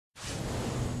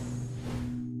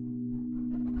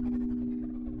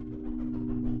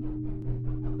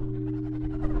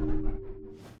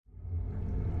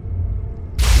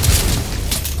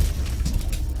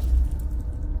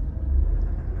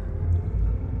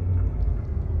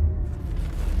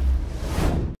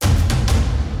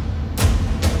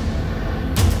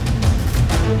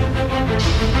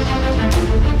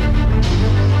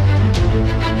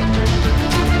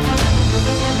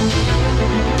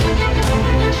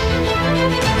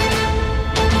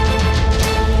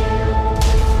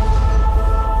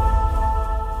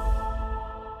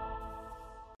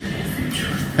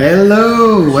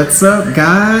Hello, what's up,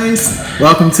 guys?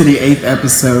 Welcome to the 8th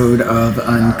episode of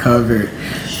Uncovered.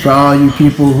 For all you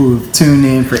people who've tuned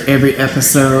in for every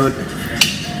episode,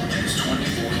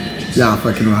 y'all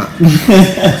fucking rock.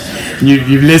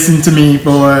 You've listened to me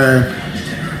for,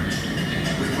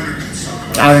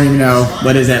 I don't even know,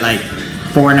 what is that, like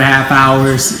 4.5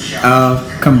 hours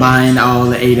combined, all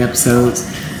the 8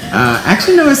 episodes.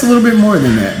 Actually, no, it's a little bit more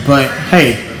than that, but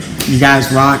hey, you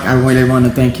guys rock. I really want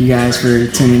to thank you guys for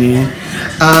tuning in.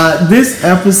 This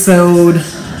episode,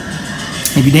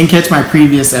 if you didn't catch my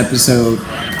previous episode,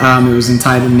 it was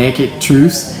entitled Naked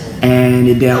Truths, and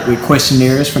it dealt with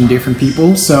questionnaires from different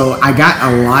people. So I got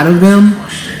a lot of them,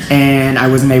 and I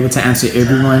wasn't able to answer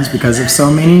everyone's because of so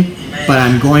many, but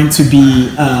I'm going to be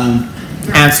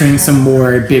answering some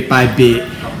more bit by bit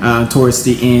towards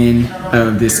the end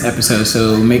of this episode,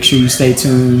 so make sure you stay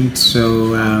tuned.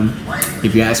 So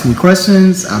if you ask me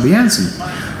questions, I'll be answering.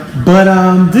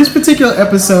 But this particular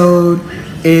episode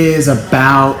is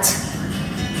about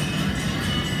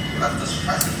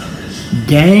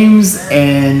games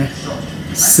and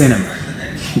cinema.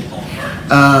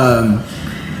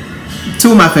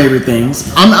 Two of my favorite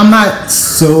things. I'm not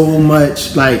so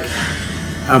much like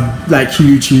a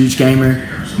huge gamer,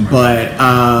 but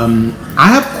I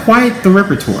have quite the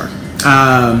repertoire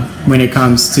when it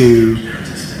comes to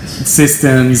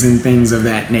systems and things of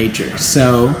that nature.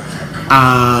 So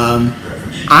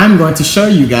I'm going to show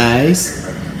you guys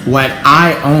what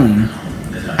I own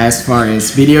as far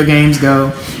as video games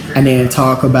go, and then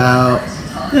talk about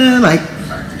like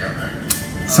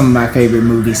some of my favorite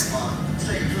movies,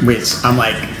 which I'm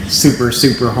like super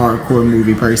hardcore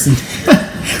movie person.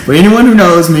 For anyone who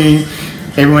knows me,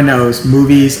 everyone knows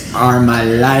movies are my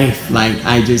life. Like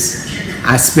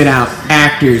I spit out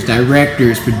actors,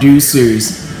 directors,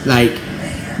 producers, like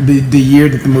the year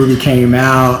that the movie came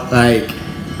out. Like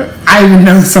I even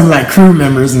know some like crew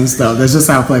members and stuff. That's just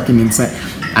how fucking insane.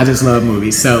 I just love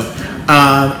movies. So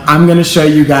I'm gonna show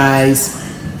you guys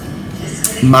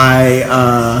my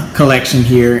collection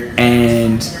here,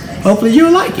 and hopefully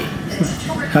you'll like it.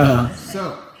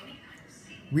 So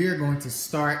we are going to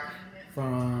start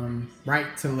from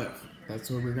right to left. That's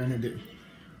what we're gonna do.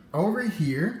 Over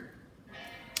here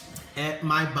at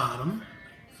my bottom,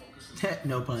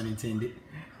 no pun intended,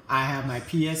 I have my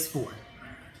PS4.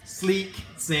 Sleek,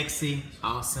 sexy,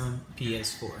 awesome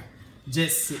PS4.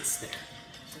 Just sits there,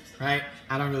 right?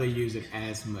 I don't really use it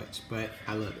as much, but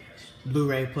I love it.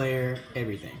 Blu-ray player,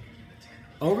 everything.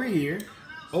 Over here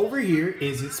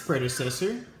is its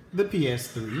predecessor, the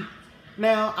PS3.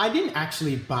 Now, I didn't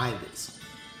actually buy this.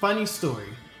 Funny story.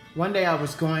 One day I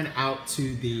was going out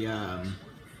to the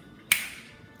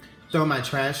throw my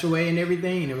trash away and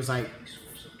everything, and it was like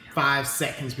 5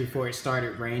 seconds before it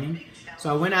started raining. So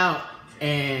I went out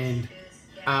and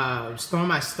was throwing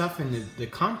my stuff in the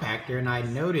compactor, and I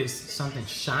noticed something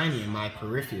shiny in my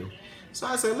peripheral. So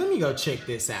I said, let me go check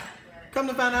this out. Come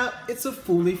to find out, it's a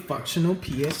fully functional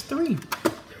PS3.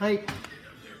 Like,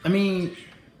 I mean,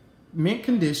 mint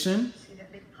condition,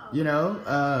 you know.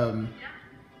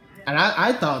 And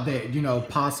I thought that, you know,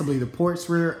 possibly the ports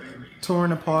were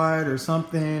torn apart or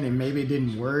something, and maybe it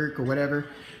didn't work or whatever.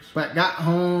 But got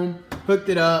home, hooked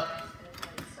it up,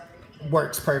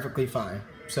 works perfectly fine.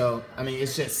 So, I mean, it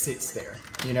just sits there,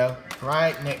 you know,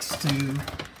 right next to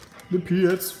the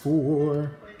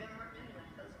PS4,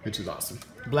 which is awesome.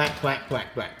 Black.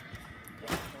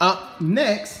 Up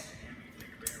next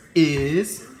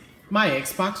is my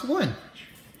Xbox One.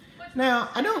 Now,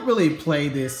 I don't really play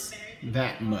this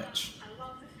that much.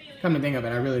 Come to think of it,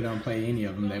 I really don't play any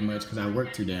of them that much because I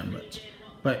work too damn much.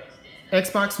 But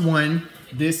Xbox One,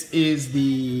 this is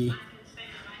the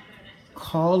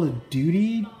Call of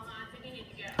Duty,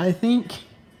 I think,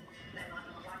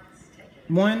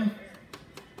 one,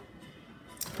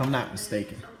 if I'm not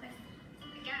mistaken.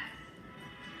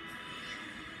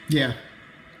 Yeah,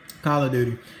 Call of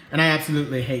Duty. And I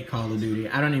absolutely hate Call of Duty.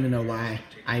 I don't even know why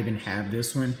I even have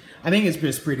this one. I think it's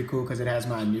just pretty cool because it has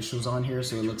my initials on here,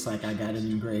 so it looks like I got it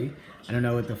in gray. I don't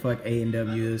know what the fuck A and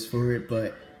W is for it,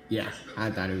 but yeah,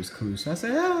 I thought it was cool. So I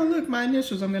said, oh, look, my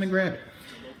initials, I'm gonna grab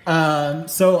it.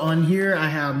 So on here, I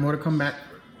have Mortal Kombat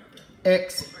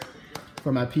X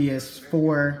for my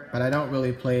PS4, but I don't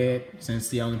really play it since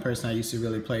the only person I used to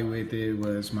really play with it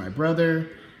was my brother,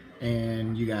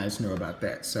 and you guys know about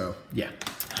that, so yeah.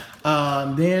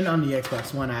 Then on the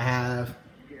Xbox One, I have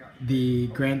the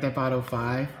Grand Theft Auto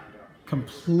 5.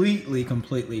 Completely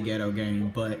ghetto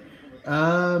game, but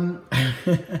I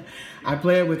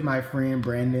play it with my friend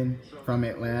Brandon from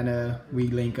Atlanta. We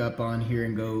link up on here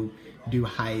and go do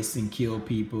heists and kill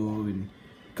people and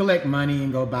collect money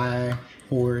and go buy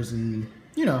whores and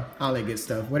you know, all that good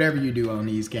stuff. Whatever you do on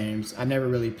these games, I never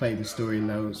really played the story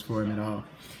modes for them at all.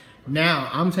 Now,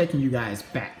 I'm taking you guys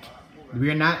back.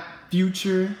 We're not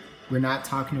future. We're not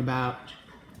talking about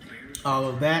all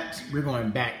of that. We're going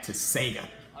back to Sega.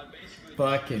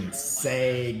 Fucking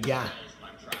Sega.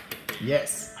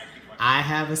 Yes, I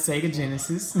have a Sega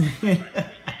Genesis.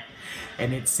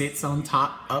 And it sits on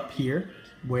top up here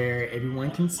where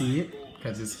everyone can see it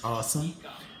because it's awesome.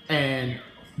 And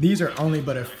these are only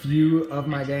but a few of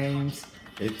my games.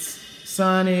 It's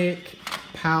Sonic,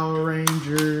 Power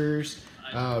Rangers,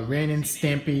 Ren and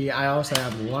Stimpy. I also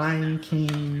have Lion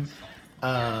King.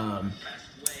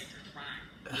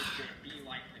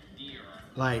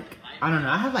 Like, I don't know.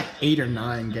 I have like 8 or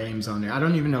 9 games on there. I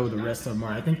don't even know what the rest of them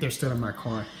are. I think they're still in my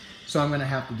car. So I'm going to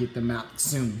have to get them out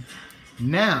soon.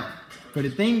 Now, for the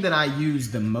thing that I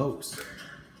use the most,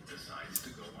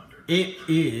 it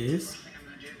is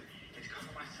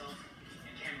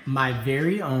my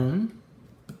very own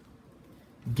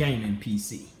gaming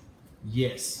PC.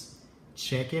 Yes,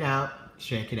 check it out,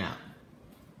 check it out.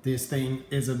 This thing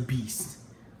is a beast.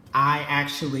 I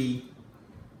actually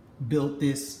built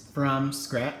this from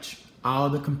scratch. All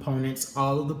the components,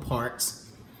 all of the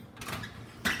parts,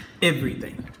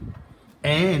 everything.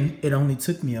 And it only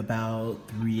took me about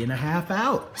 3.5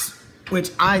 hours, which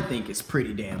I think is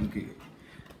pretty damn good.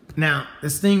 Now,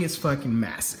 this thing is fucking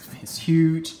massive. It's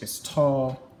huge, it's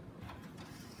tall,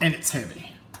 and it's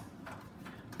heavy.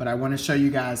 But I want to show you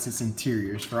guys its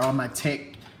interiors. For all my tech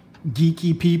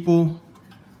geeky people,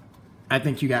 I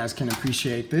think you guys can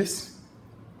appreciate this.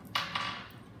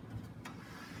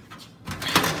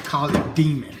 Call it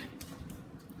Demon.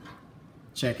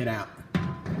 Check it out.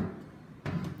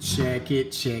 Check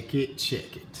it, check it,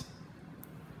 check it.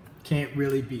 Can't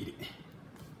really beat it.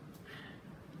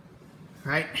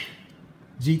 Right?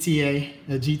 GTA,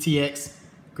 the GTX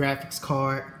graphics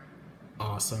card.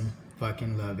 Awesome.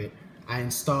 Fucking love it. I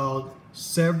installed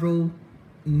several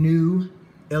new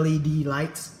LED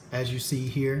lights, as you see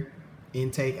here.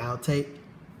 Intake, outtake.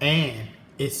 And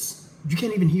it's, you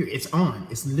can't even hear it. It's on.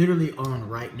 It's literally on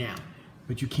right now.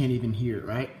 But you can't even hear it,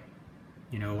 right?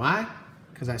 You know why?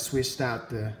 Because I switched out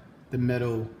the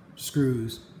metal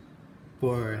screws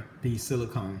for these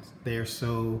silicones. They're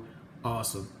so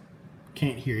awesome.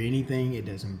 Can't hear anything. It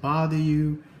doesn't bother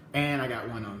you. And I got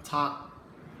one on top.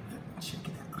 Check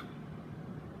it out.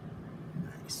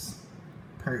 Nice.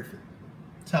 Perfect.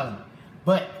 Telling me.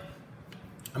 But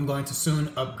I'm going to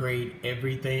soon upgrade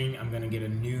everything. I'm going to get a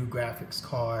new graphics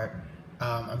card.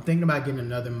 I'm thinking about getting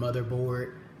another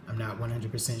motherboard. I'm not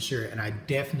 100% sure, and I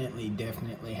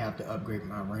definitely have to upgrade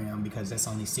my RAM because that's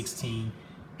only 16,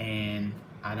 and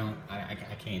I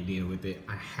can't deal with it.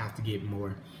 I have to get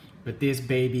more. But this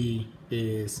baby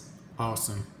is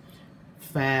awesome.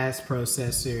 Fast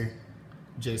processor,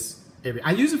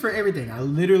 I use it for everything. I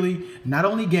literally, not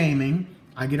only gaming,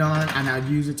 I get on and I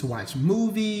use it to watch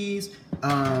movies.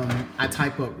 I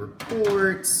type up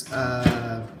reports,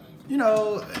 you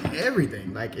know,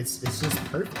 everything. Like it's just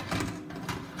perfect.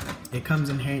 It comes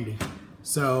in handy.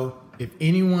 So if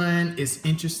anyone is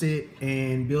interested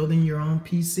in building your own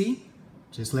PC,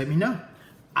 just let me know.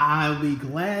 I'll be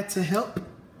glad to help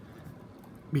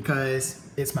because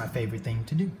it's my favorite thing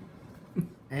to do.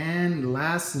 And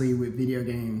lastly, with video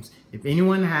games, if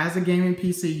anyone has a gaming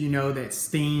PC, you know that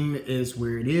Steam is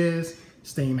where it is.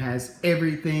 Steam has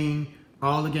everything,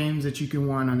 all the games that you can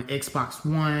want on Xbox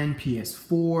One,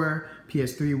 PS4,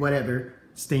 PS3, whatever.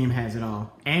 Steam has it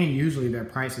all, and usually their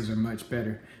prices are much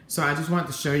better. So I just want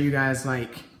to show you guys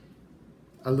like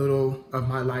a little of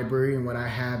my library and what I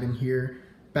have in here.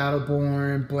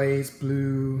 Battleborn,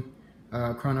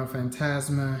 BlazBlue, Chrono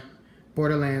Phantasma,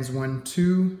 Borderlands 1,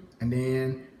 2, and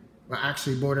then, well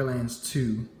actually Borderlands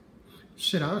 2.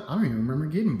 Shit, I don't even remember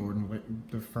getting Borderlands,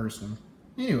 the first one.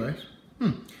 Anyways,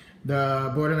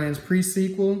 the Borderlands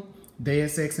pre-sequel,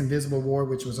 Deus Ex Invisible War,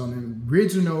 which was on the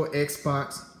original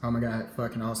Xbox. Oh my god,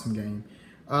 fucking awesome game.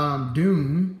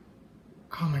 Doom.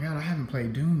 Oh my god, I haven't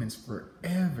played Doom in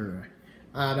forever.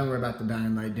 Don't worry about the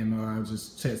Dying Light demo. I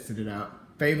just tested it out.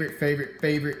 Favorite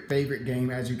game.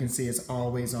 As you can see, it's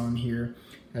always on here.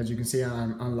 As you can see,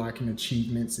 I'm unlocking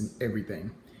achievements and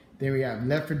everything. Then we have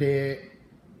Left 4 Dead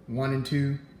 1 and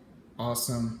 2.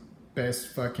 Awesome.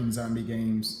 Best fucking zombie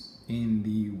games in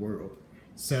the world.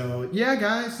 So yeah,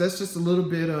 guys, that's just a little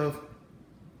bit of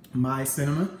my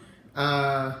cinema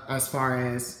as far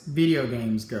as video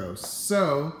games go.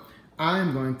 So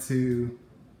I'm going to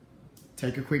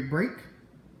take a quick break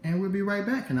and we'll be right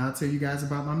back and I'll tell you guys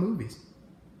about my movies.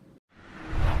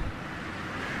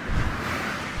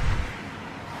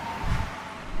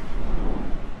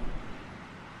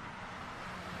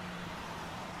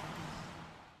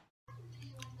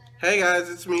 Hey guys,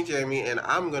 it's me, Jamie, and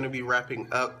I'm going to be wrapping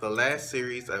up the last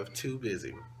series of Too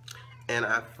Busy. And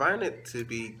I find it to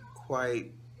be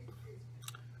quite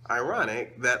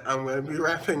ironic that I'm going to be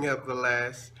wrapping up the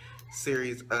last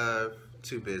series of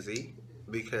Too Busy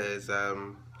because I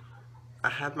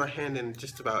have my hand in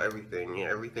just about everything.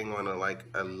 Everything on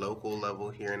a local level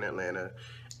here in Atlanta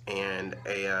and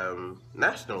a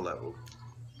national level.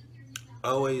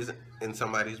 Always in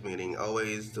somebody's meeting,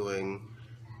 always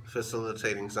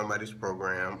facilitating somebody's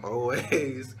program,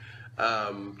 always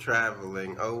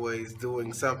traveling, always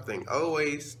doing something,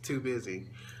 always too busy.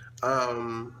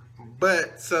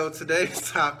 But so today's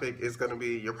topic is going to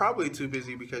be you're probably too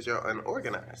busy because you're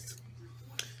unorganized.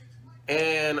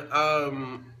 And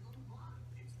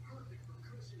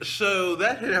so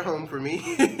that hit home for me.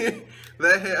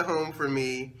 That hit home for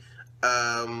me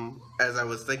as I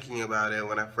was thinking about it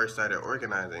when I first started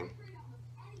organizing.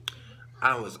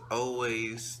 I was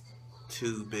always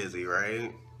too busy,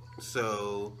 right?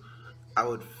 So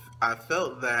I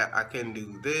felt that I couldn't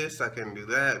do this, I couldn't do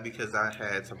that because I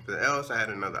had something else, I had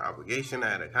another obligation,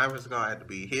 I had a conference call, I had to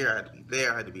be here, I had to be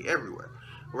there, I had to be everywhere,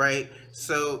 right?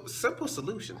 So simple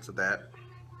solution to that,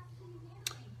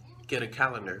 get a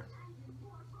calendar.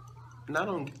 Not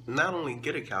only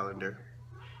get a calendar,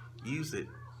 use it.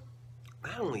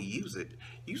 Not only use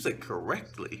it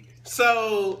correctly.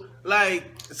 So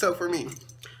for me,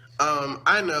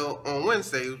 I know on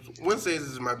Wednesdays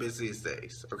is my busiest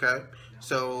days, okay?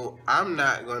 So I'm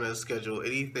not gonna schedule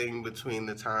anything between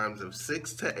the times of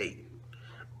 6 to 8.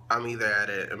 I'm either at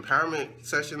an empowerment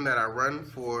session that I run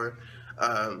for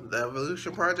the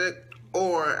Evolution Project,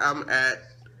 or I'm at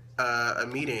a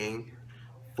meeting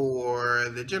for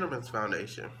the Gentlemen's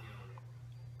Foundation.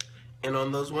 And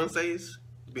on those Wednesdays,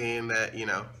 being that,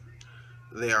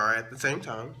 they are at the same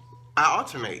time, I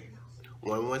alternate.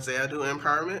 One Wednesday I do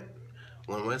empowerment,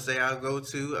 one Wednesday I'll go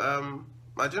to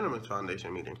my Gentlemen's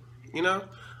Foundation meeting,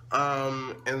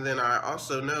 and then I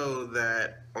also know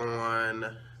that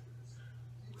on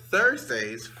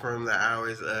Thursdays from the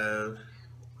hours of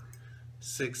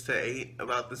 6 to 8,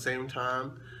 about the same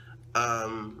time,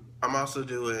 I'm also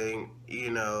doing,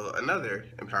 another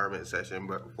empowerment session,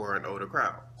 but for an older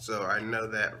crowd. So I know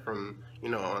that from,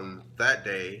 on that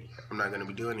day, I'm not going to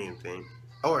be doing anything.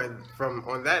 Or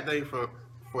on that day, for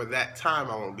that time,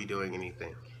 I won't be doing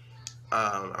anything.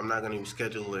 I'm not going to be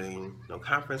scheduling no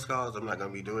conference calls. I'm not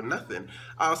going to be doing nothing.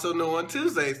 I also know on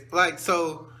Tuesdays,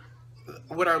 so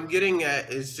what I'm getting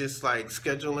at is just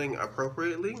scheduling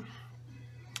appropriately.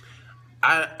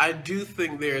 I do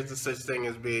think there is a such thing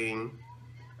as being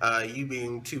you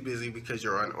being too busy because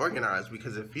you're unorganized.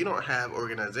 Because if you don't have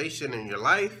organization in your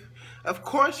life, of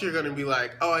course you're going to be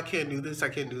like, oh, I can't do this, I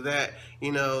can't do that.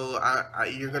 You're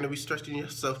going to be stretching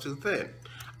yourself too thin.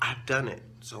 I've done it,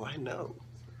 so I know.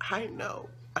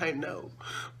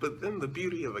 But then the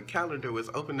beauty of a calendar was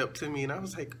opened up to me, and I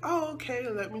was like, oh, okay,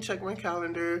 let me check my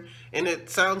calendar. And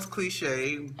it sounds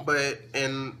cliche, but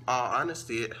in all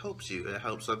honesty, it helps you. It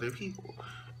helps other people.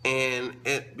 And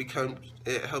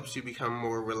it helps you become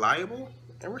more reliable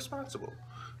and responsible.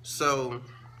 So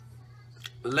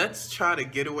let's try to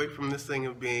get away from this thing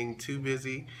of being too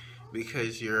busy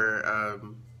because you're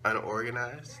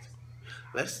unorganized.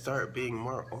 Let's start being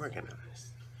more organized.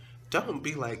 Don't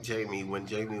be like Jamie when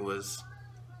Jamie was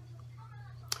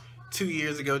 2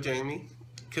 years ago, Jamie,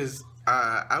 because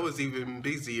I was even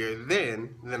busier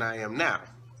then than I am now.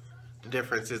 The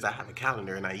difference is I have a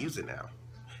calendar and I use it now.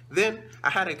 Then I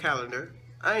had a calendar,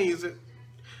 I didn't use it.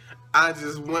 I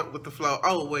just went with the flow.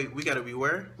 Oh wait, we gotta be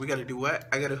where? We gotta do what?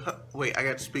 I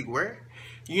gotta speak where?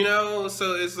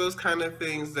 So it's those kind of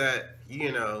things that,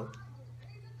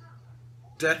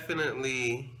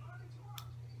 definitely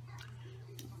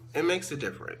it makes a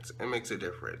difference. It makes a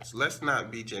difference. Let's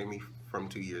not be Jamie from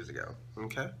 2 years ago,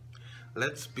 okay?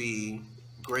 Let's be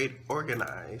great,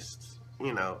 organized,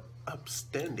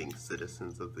 upstanding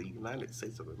citizens of the United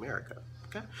States of America,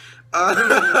 okay?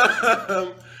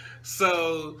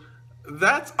 So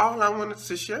that's all I wanted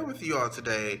to share with you all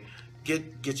today.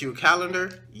 Get you a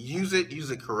calendar, use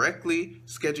it correctly,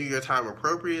 schedule your time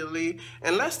appropriately,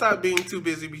 and let's stop being too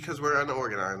busy because we're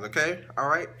unorganized, okay? All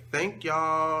right, thank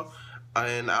y'all,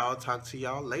 and I'll talk to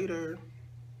y'all later.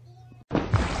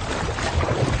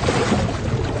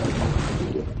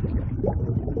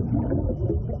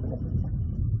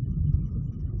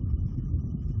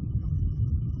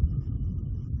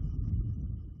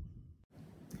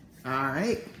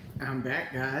 Alright, I'm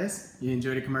back, guys. You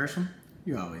enjoyed the commercial?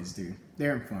 You always do.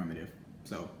 They're informative,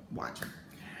 so watch them.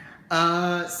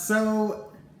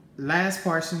 So last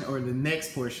portion, or the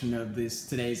next portion of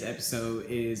today's episode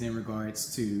is in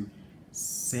regards to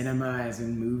cinema, as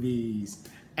in movies.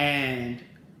 And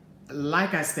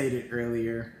like I stated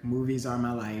earlier, movies are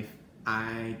my life.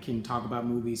 I can talk about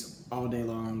movies all day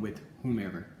long with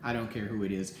whomever. I don't care who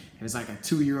it is. If it's like a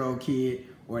 2-year-old kid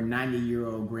or a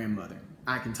 90-year-old grandmother,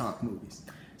 I can talk movies.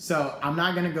 So I'm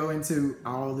not gonna go into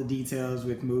all the details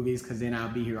with movies because then I'll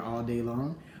be here all day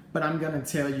long. But I'm gonna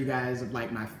tell you guys of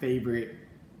like my favorite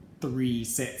 3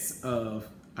 sets of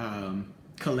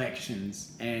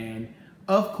collections. And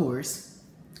of course,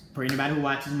 for anybody who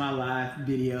watches my live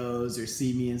videos or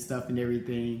see me and stuff and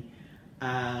everything,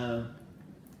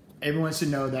 everyone should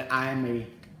know that I am a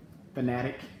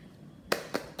fanatic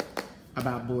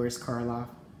about Boris Karloff.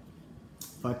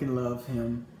 Fucking love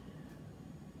him.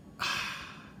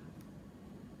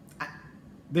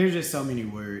 There's just so many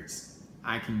words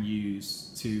I can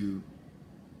use to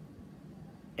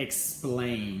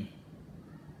explain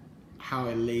how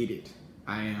elated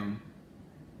I am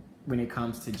when it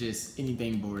comes to just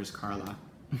anything Boris Karloff.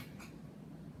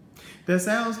 That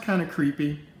sounds kind of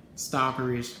creepy,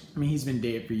 stalkerish. I mean, he's been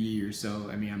dead for years, so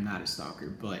I mean, I'm not a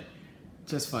stalker, but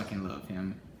just fucking love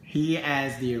him. He,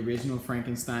 as the original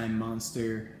Frankenstein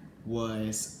monster,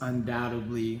 was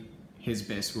undoubtedly his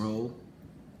best role.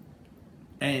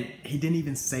 And he didn't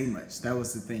even say much. That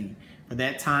was the thing. For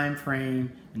that time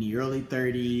frame in the early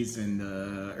 30s and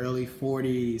the early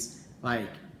 40s, like,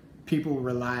 people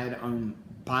relied on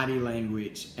body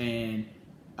language and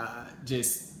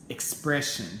just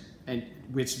expression, and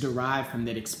which derived from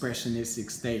that expressionistic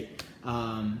state.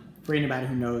 For anybody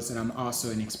who knows that I'm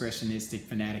also an expressionistic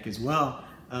fanatic as well,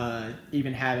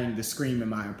 even having The Scream in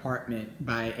My Apartment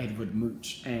by Edvard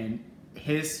Munch, and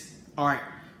his art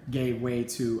gave way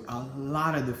to a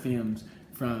lot of the films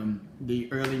from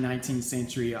the early 19th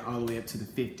century all the way up to the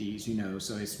 50s, you know,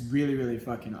 so it's really, really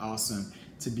fucking awesome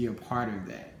to be a part of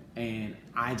that. And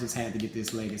I just had to get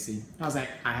this legacy. I was like,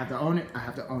 I have to own it, I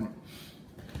have to own it.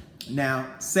 Now,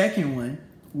 second one,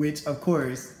 which of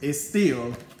course is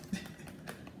still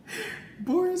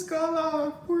Boris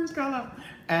Karloff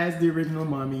as the original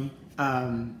mummy,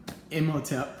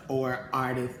 Imhotep or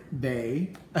Ardith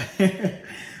Bey.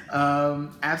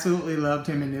 Absolutely loved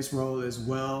him in this role as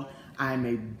well. I'm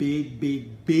a big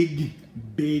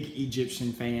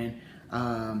Egyptian fan.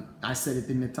 I studied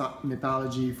the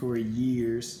mythology for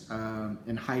years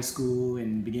in high school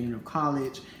and beginning of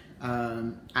college.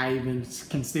 I even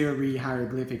can still read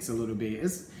hieroglyphics a little bit.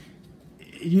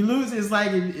 You lose it. It's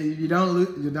like if you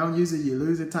don't use it, you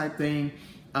lose it type thing.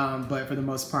 But for the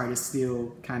most part, it's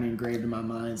still kind of engraved in my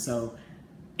mind. So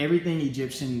everything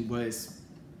Egyptian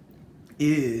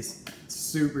is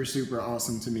super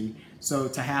awesome to me. So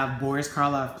to have Boris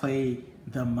Karloff play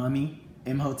the mummy,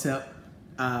 Imhotep,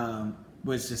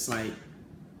 was just like,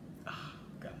 oh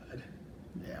God,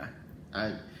 yeah.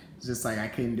 I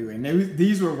couldn't do it. And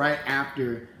these were right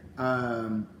after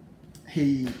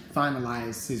he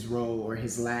finalized his role, or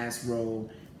his last role,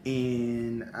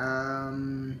 in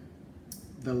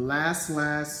the last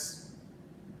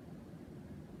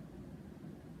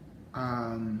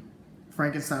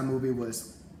Frankenstein movie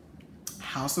was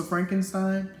House of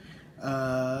Frankenstein,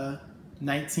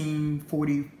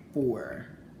 1944.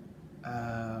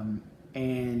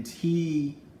 And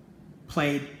he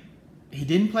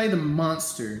didn't play the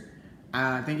monster.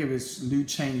 I think it was Lou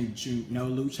Chaney Jr. No,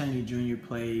 Lou Chaney Jr.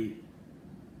 played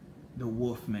the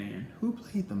Wolfman. Who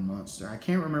played the monster? I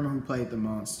can't remember who played the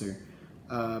monster.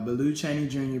 But Lou Chaney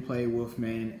Jr. played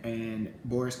Wolfman, and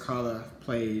Boris Karloff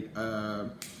played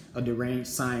a deranged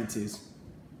scientist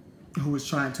who was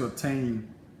trying to obtain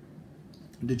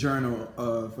the journal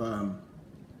of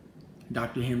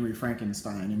Dr. Henry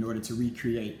Frankenstein in order to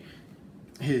recreate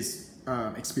his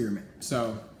experiment.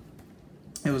 So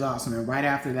it was awesome. And right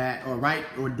after that,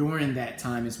 or during that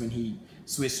time, is when he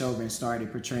switched over and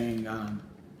started portraying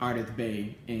Ardith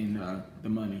Bey in The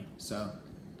Mummy. So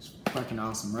it's fucking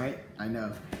awesome, right? I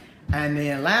know. And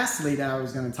then lastly that I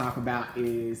was going to talk about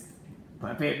is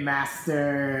Puppet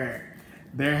Master.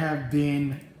 There have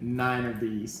been 9 of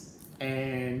these.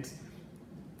 And,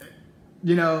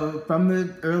 you know, from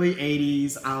the early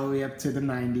 80s all the way up to the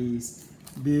 90s,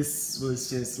 this was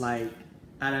just like,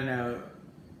 I don't know.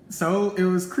 So it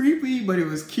was creepy, but it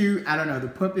was cute. I don't know. The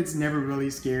puppets never really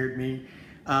scared me.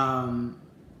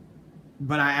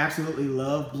 But I absolutely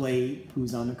love Blade,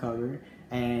 who's on the cover,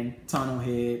 and Tunnel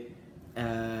Head.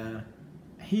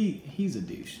 He's a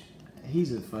douche.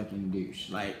 He's a fucking douche.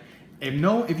 Like,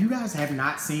 if you guys have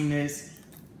not seen this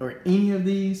or any of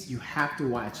these, you have to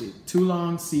watch it. Too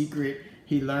Long Secret.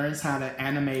 He learns how to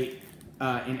animate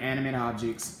inanimate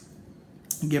objects,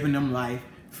 giving them life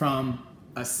from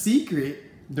a secret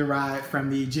derived from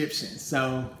the Egyptians.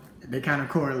 So they kind of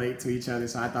correlate to each other.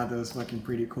 So I thought that was fucking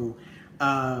pretty cool.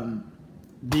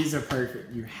 these are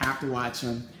perfect. You have to watch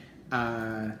them,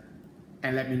 and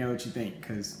let me know what you think,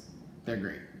 because they're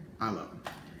great. I love them.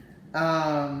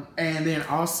 And then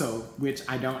also, which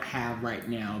I don't have right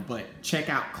now, but check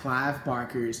out Clive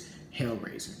Barker's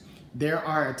Hellraiser. There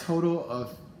are a total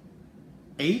of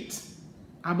 8,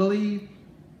 I believe.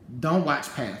 Don't watch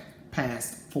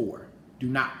past 4. Do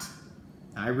not.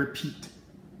 I repeat,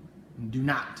 do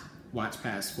not watch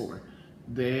past 4.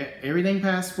 Everything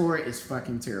past 4 is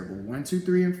fucking terrible. 1, 2,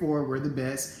 3, and 4 were the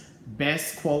best.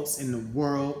 Best quotes in the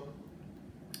world.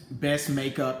 Best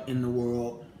makeup in the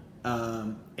world.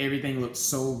 Everything looked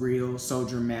so real, so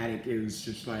dramatic. It was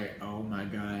just like, oh my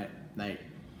God. Like,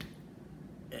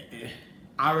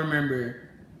 I remember,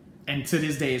 and to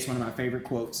this day, it's one of my favorite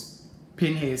quotes.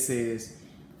 Pinhead says,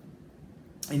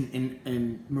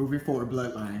 in movie 4,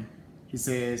 Bloodline, he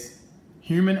says,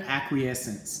 human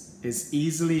acquiescence is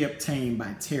easily obtained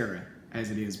by terror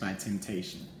as it is by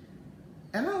temptation.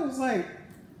 And I was like,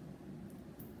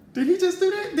 did he just do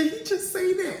that? Did he just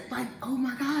say that? Like, oh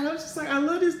my God, I was just like, I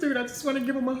love this dude. I just want to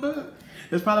give him a hug.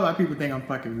 That's probably why people think I'm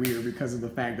fucking weird, because of the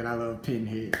fact that I love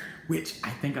Pinhead, which I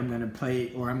think I'm going to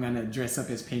play, or I'm going to dress up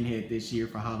as Pinhead this year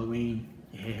for Halloween.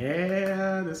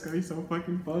 Yeah, that's going to be so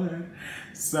fucking fun.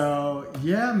 So,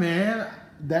 yeah, man,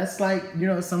 that's like, you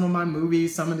know, some of my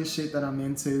movies, some of the shit that I'm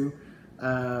into.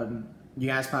 You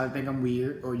guys probably think I'm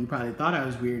weird, or you probably thought I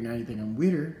was weird, now you think I'm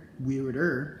weirder.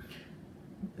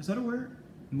 Is that a word?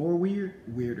 More weird?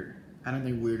 Weirder. I don't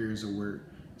think weirder is a word.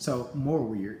 So, more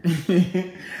weird.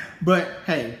 But,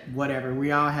 hey, whatever.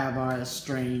 We all have our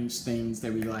strange things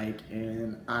that we like,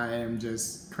 and I am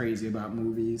just crazy about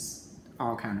movies.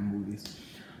 All kind of movies.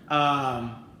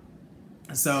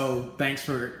 So, thanks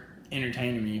for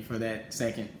entertaining me for that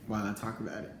second while I talk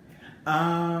about it.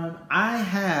 I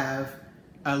have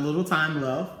a little time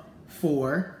left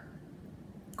for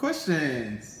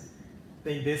questions. I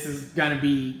think this is gonna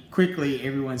be quickly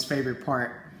everyone's favorite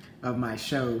part of my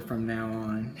show from now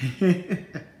on.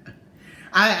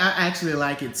 I actually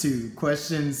like it too.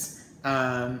 Questions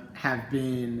have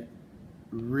been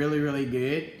really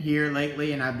good here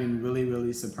lately, and I've been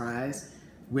really surprised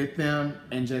with them,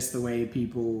 and just the way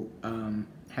people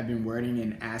have been wording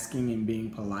and asking and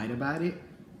being polite about it.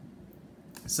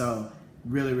 So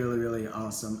really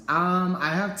awesome.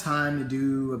 I have time to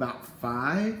do about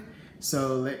 5.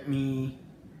 So let me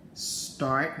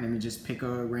start. Let me just pick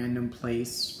a random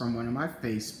place from one of my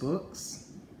Facebooks.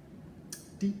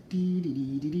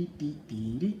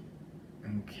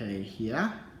 Okay,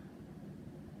 here.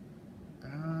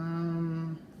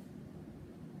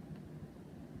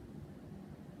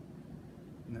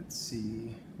 Let's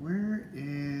see. Where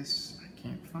is... I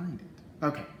can't find it.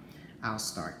 Okay, I'll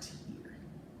start here.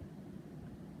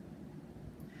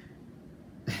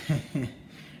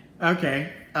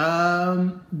 Okay,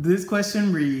 this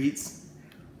question reads,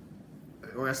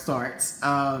 or starts,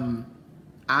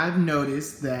 I've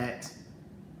noticed that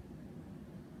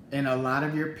in a lot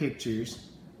of your pictures,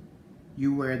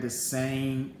 you wear the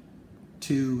same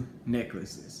 2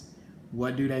 necklaces.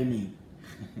 What do they mean?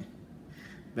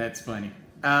 That's funny.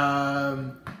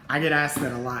 I get asked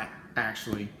that a lot,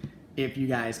 actually, if you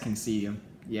guys can see them.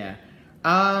 Yeah.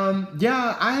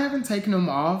 Yeah, I haven't taken them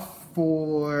off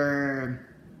for...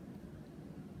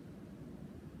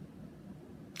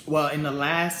 Well, in the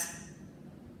last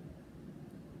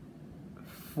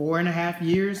 4.5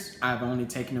 years, I've only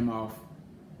taken them off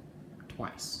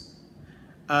twice.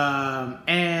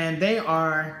 And they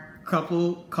are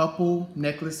couple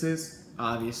necklaces,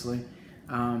 obviously.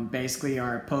 Basically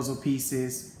are puzzle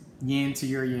pieces, yin to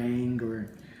your yang,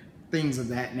 or things of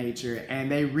that nature. And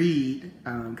they read,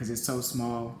 because it's so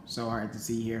small, so hard to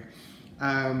see here,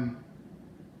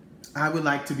 I would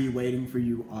like to be waiting for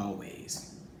you always.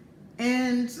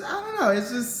 And I don't know,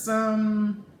 it's just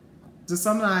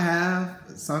something I have,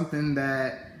 something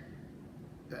that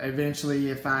eventually,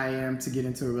 if I am to get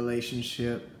into a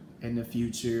relationship in the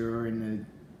future or in the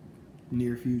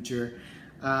near future,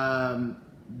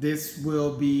 this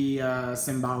will be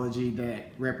symbology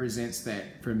that represents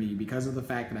that for me, because of the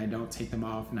fact that I don't take them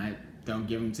off and I don't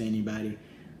give them to anybody.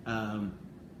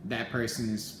 That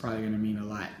person is probably going to mean a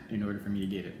lot in order for me to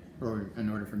get it, or in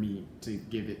order for me to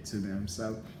give it to them.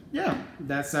 So yeah,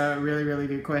 that's a really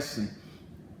good question,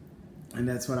 and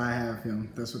that's what I have, him.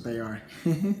 That's what they are.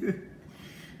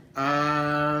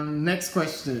 Next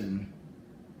question.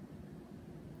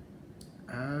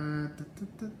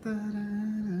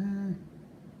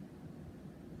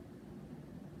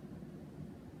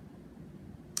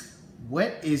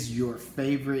 What is your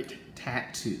favorite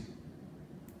tattoo?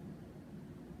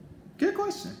 Good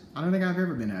question. I don't think I've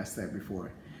ever been asked that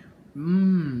before.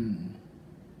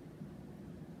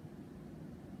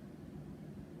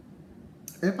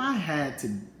 if I had to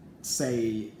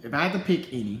say, if I had to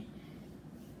pick any,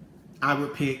 I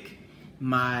would pick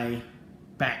my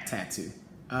back tattoo.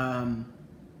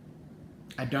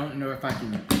 I don't know if I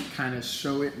can kind of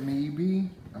show it, maybe.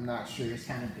 I'm not sure, it's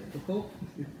kind of difficult.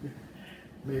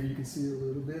 Maybe you can see a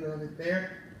little bit of it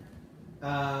there.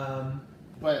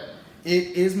 But it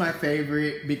is my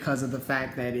favorite because of the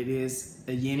fact that it is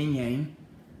a yin and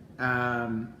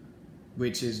yang,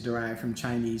 which is derived from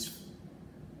Chinese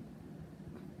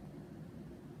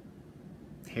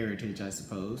heritage, I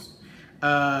suppose.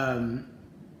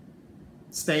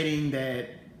 Stating that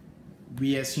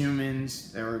we as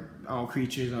humans, or all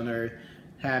creatures on earth,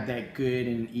 have that good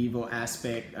and evil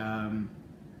aspect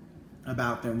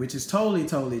about them, which is totally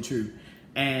true.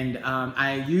 And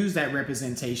I use that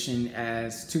representation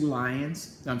as two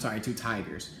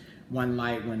tigers, one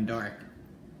light, one dark.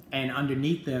 And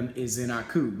underneath them is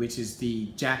Zenaku, which is the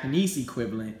Japanese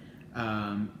equivalent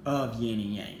of yin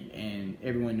and yang. And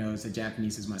everyone knows that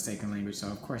Japanese is my second language, so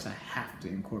of course I have to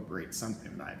incorporate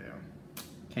something by them.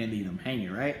 Can't leave them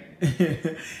hanging, right?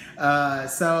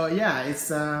 So yeah, it's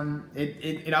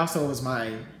it also was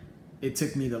it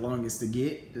took me the longest to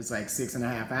get. It's like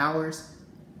 6.5 hours,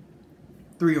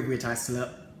 3 of which I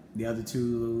slept. The other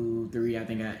 3 I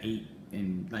think I ate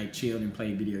and like chilled and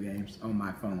played video games on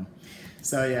my phone.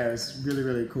 So yeah, it was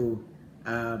really cool.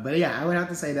 But yeah, I would have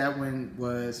to say that one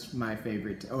was my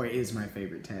favorite, or is my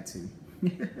favorite tattoo.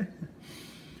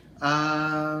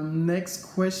 Next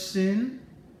question.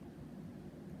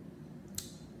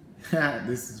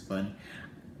 This is funny.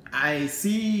 I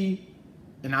see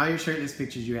in all your shirtless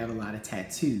pictures you have a lot of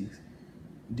tattoos.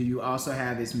 Do you also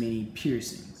have as many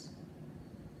piercings?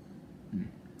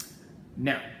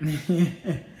 No.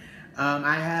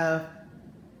 I have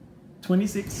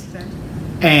 26 tattoos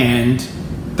and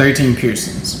 13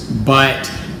 piercings, but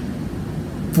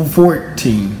for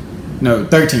 13,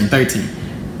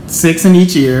 6 in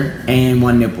each ear and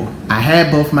 1 nipple. I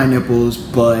had both my nipples,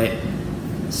 but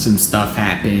some stuff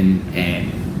happened, and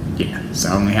yeah, so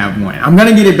I only have 1. I'm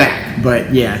gonna get it back,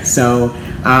 but yeah, so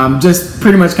just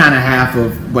pretty much kind of half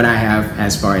of what I have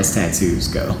as far as tattoos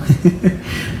go.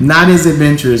 Not as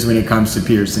adventurous when it comes to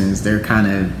piercings. They're kind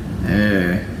of,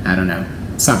 I don't know,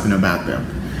 something about them.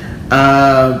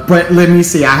 But let me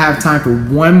see, I have time for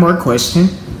one more question,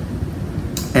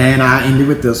 and I ended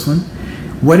with this one.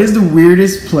 What is the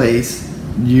weirdest place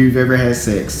you've ever had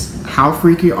sex? How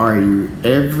freaky are you?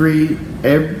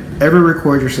 Ever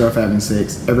record yourself having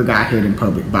sex? Ever got hit in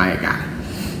public by a guy?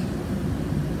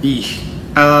 Eesh.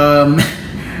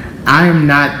 I am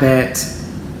not that.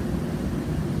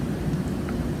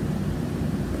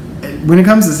 When it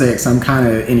comes to sex, I'm kind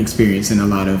of inexperienced in a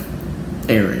lot of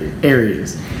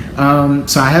areas.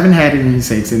 So I haven't had any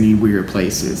sex in any weird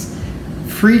places.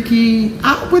 Freaky,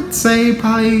 I would say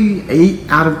probably 8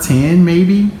 out of 10,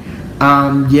 maybe.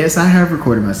 Yes, I have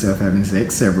recorded myself having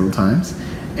sex several times,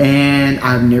 and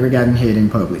I've never gotten hit in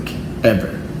public,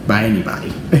 ever, by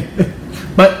anybody.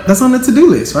 But that's on the to-do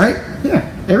list, right? Yeah,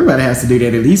 everybody has to do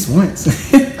that at least once.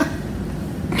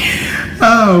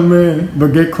 Oh man,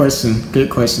 but good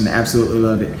question, absolutely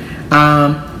love it.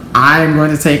 I'm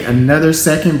going to take another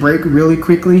second break really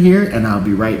quickly here, and I'll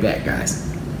be right back, guys.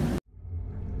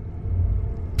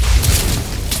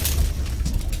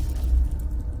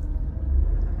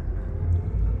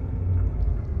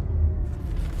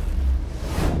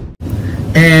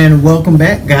 And welcome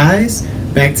back, guys.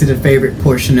 Back to the favorite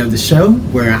portion of the show,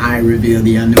 where I reveal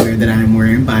the underwear that I'm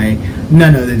wearing by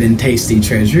none other than Tasty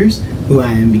Treasures, who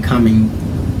I am becoming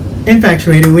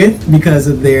infatuated with because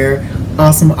of their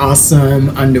awesome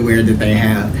underwear that they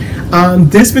have.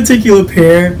 This particular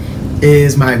pair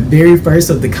is my very first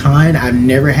of the kind. I've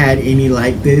never had any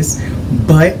like this,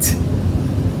 but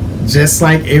just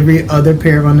like every other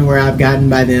pair of underwear I've gotten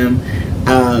by them,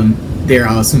 they're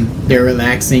awesome. They're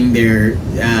relaxing.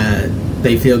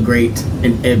 They feel great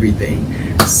and everything.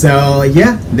 So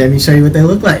yeah, let me show you what they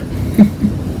look like.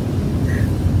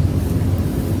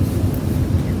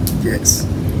 Yes.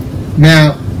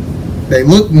 Now, they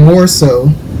look more so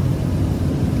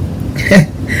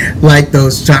like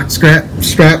those jock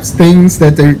straps things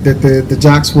that the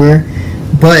jocks wear.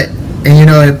 But, and you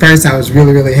know, at first I was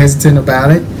really hesitant about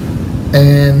it.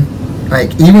 And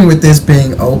like, even with this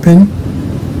being open,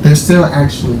 they're still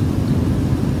actually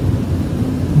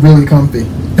really comfy.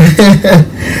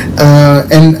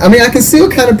 And I mean, I can still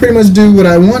kind of pretty much do what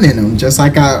I want in them, just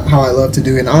like how I love to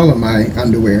do in all of my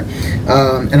underwear.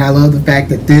 And I love the fact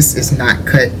that this is not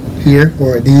cut here,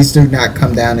 or these do not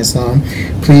come down as long.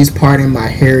 Please pardon my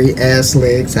hairy ass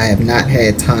legs. I have not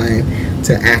had time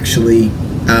to actually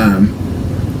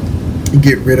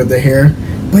get rid of the hair.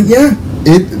 But yeah,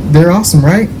 they're awesome,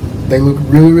 right? They look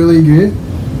really, really good.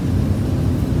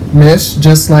 Mesh,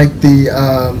 just like the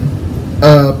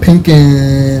pink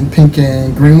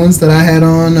and green ones that I had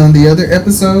on the other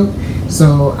episode.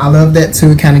 So I love that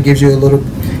too. It kind of gives you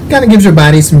your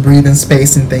body some breathing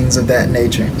space and things of that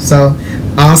nature. So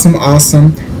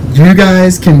awesome. You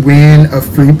guys can win a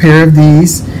free pair of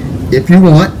these if you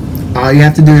want. All you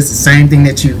have to do is the same thing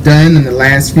that you've done in the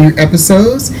last few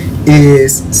episodes,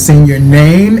 is send your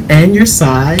name and your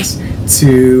size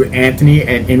to Anthony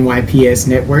at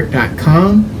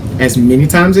nypsnetwork.com as many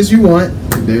times as you want.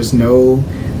 There's no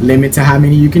limit to how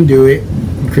many you can do it.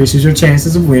 Increases your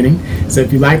chances of winning. So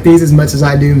if you like these as much as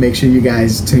I do, make sure you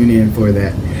guys tune in for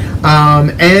that.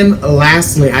 And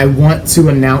lastly, I want to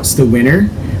announce the winner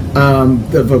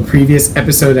of a previous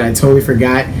episode that I totally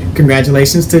forgot.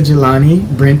 Congratulations to Jelani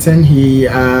Brenton. He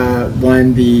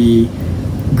won the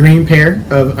green pair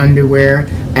of underwear.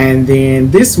 And then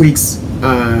this week's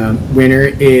winner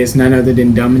is none other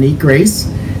than Dominique Grace.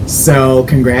 So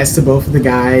congrats to both of the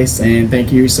guys, and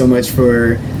thank you so much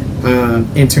for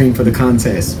entering for the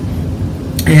contest.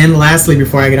 And lastly,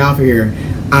 before I get off of here,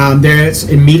 there's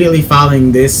immediately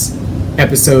following this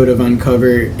episode of Uncover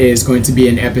is going to be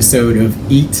an episode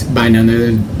of Eat by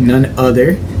none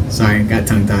other, sorry, got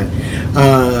tongue-tied,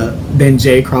 than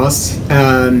Jay Cross.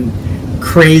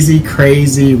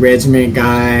 Crazy regiment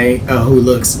guy who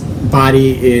looks,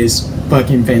 body is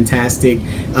fucking fantastic,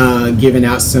 giving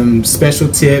out some special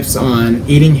tips on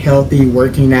eating healthy,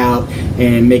 working out,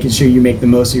 and making sure you make the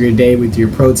most of your day with your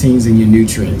proteins and your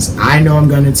nutrients. I know I'm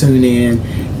going to tune in.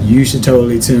 You should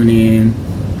totally tune in.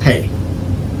 Hey,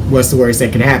 what's the worst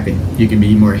that could happen? You can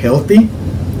be more healthy.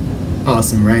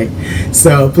 Awesome, right?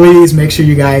 So please make sure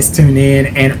you guys tune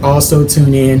in, and also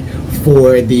tune in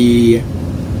for the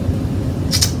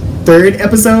third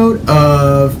episode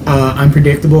of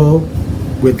Unpredictable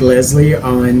with Leslie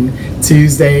on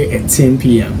Tuesday at 10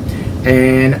 p.m.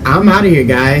 And I'm out of here,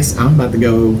 guys. I'm about to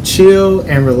go chill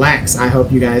and relax. I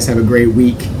hope you guys have a great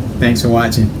week. Thanks for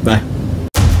watching. Bye.